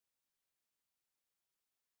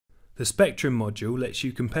The Spectrum module lets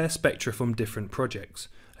you compare spectra from different projects,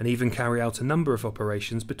 and even carry out a number of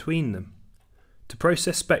operations between them. To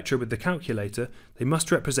process spectra with the calculator, they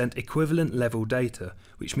must represent equivalent level data,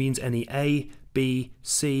 which means any A, B,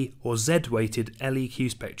 C or Z weighted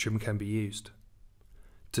LEQ spectrum can be used.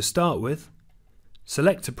 To start with,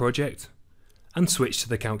 select a project and switch to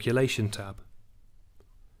the Calculation tab.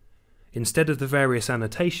 Instead of the various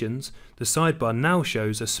annotations, the sidebar now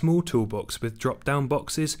shows a small toolbox with drop-down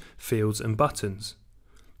boxes, fields and buttons.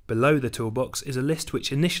 Below the toolbox is a list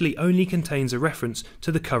which initially only contains a reference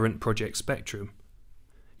to the current project spectrum.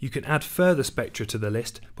 You can add further spectra to the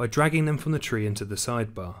list by dragging them from the tree into the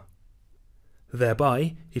sidebar.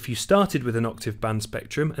 Thereby, if you started with an octave band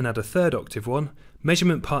spectrum and add a third octave one,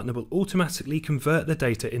 Measurement Partner will automatically convert the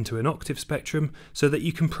data into an octave spectrum so that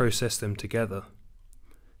you can process them together.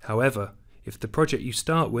 However, if the project you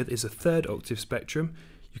start with is a third octave spectrum,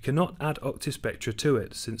 you cannot add octave spectra to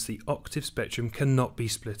it since the octave spectrum cannot be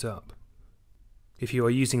split up. If you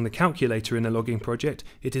are using the calculator in a logging project,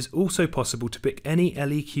 it is also possible to pick any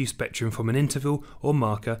LEQ spectrum from an interval or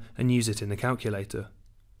marker and use it in the calculator.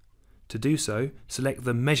 To do so, select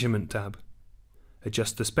the Measurement tab.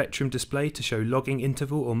 Adjust the spectrum display to show logging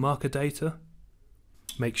interval or marker data.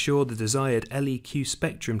 Make sure the desired LEQ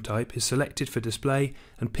spectrum type is selected for display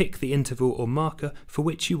and pick the interval or marker for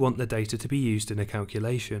which you want the data to be used in a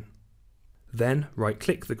calculation. Then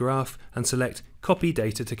right-click the graph and select Copy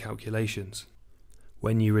Data to Calculations.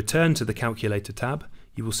 When you return to the Calculator tab,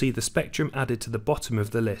 you will see the spectrum added to the bottom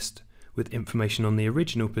of the list, with information on the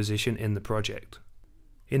original position in the project.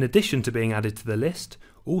 In addition to being added to the list,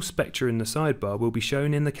 all spectra in the sidebar will be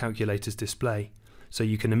shown in the calculator's display, so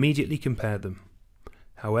you can immediately compare them.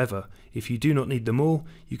 However, if you do not need them all,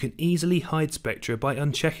 you can easily hide spectra by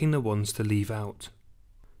unchecking the ones to leave out.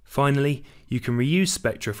 Finally, you can reuse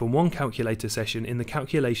spectra from one calculator session in the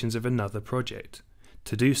calculations of another project.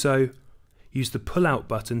 To do so, use the Pull-out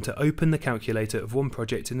button to open the calculator of one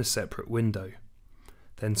project in a separate window.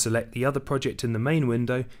 Then select the other project in the main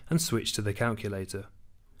window and switch to the calculator.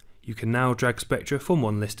 You can now drag spectra from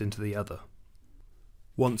one list into the other.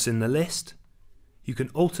 Once in the list, you can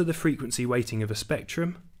alter the frequency weighting of a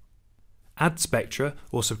spectrum, add spectra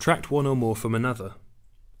or subtract one or more from another,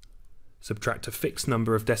 subtract a fixed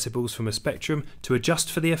number of decibels from a spectrum to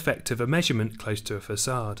adjust for the effect of a measurement close to a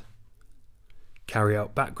facade, carry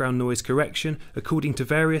out background noise correction according to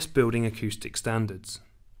various building acoustic standards.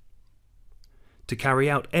 To carry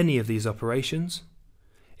out any of these operations,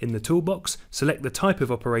 in the toolbox, select the type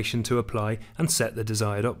of operation to apply and set the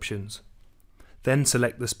desired options. Then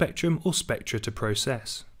select the spectrum or spectra to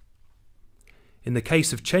process. In the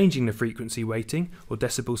case of changing the frequency weighting or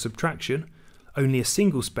decibel subtraction, only a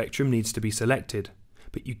single spectrum needs to be selected,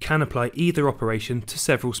 but you can apply either operation to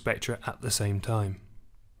several spectra at the same time.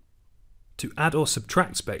 To add or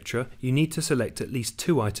subtract spectra, you need to select at least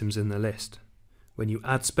two items in the list. When you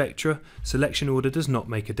add spectra, selection order does not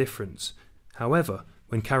make a difference. However,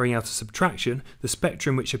 when carrying out a subtraction, the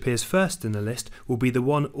spectrum which appears first in the list will be the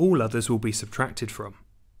one all others will be subtracted from.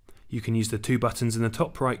 You can use the two buttons in the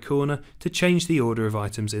top right corner to change the order of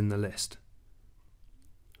items in the list.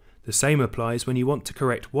 The same applies when you want to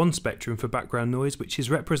correct one spectrum for background noise which is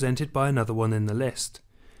represented by another one in the list.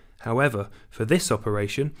 However, for this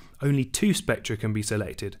operation, only two spectra can be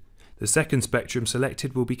selected. The second spectrum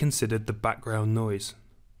selected will be considered the background noise.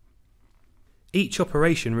 Each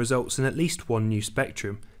operation results in at least one new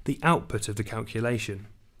spectrum, the output of the calculation.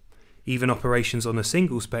 Even operations on a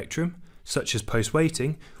single spectrum, such as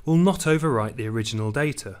post-weighting, will not overwrite the original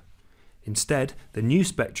data. Instead, the new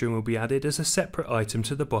spectrum will be added as a separate item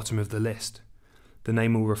to the bottom of the list. The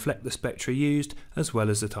name will reflect the spectra used as well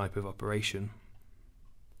as the type of operation.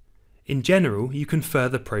 In general, you can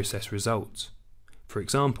further process results. For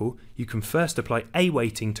example, you can first apply A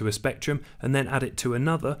weighting to a spectrum and then add it to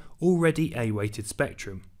another already A weighted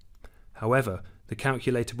spectrum. However, the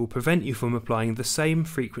calculator will prevent you from applying the same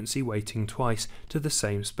frequency weighting twice to the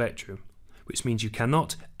same spectrum, which means you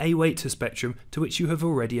cannot A weight a spectrum to which you have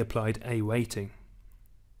already applied A weighting.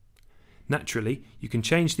 Naturally, you can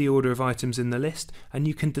change the order of items in the list and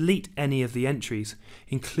you can delete any of the entries,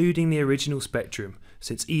 including the original spectrum,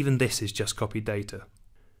 since even this is just copied data.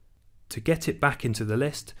 To get it back into the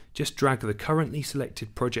list, just drag the currently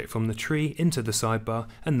selected project from the tree into the sidebar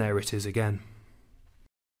and there it is again.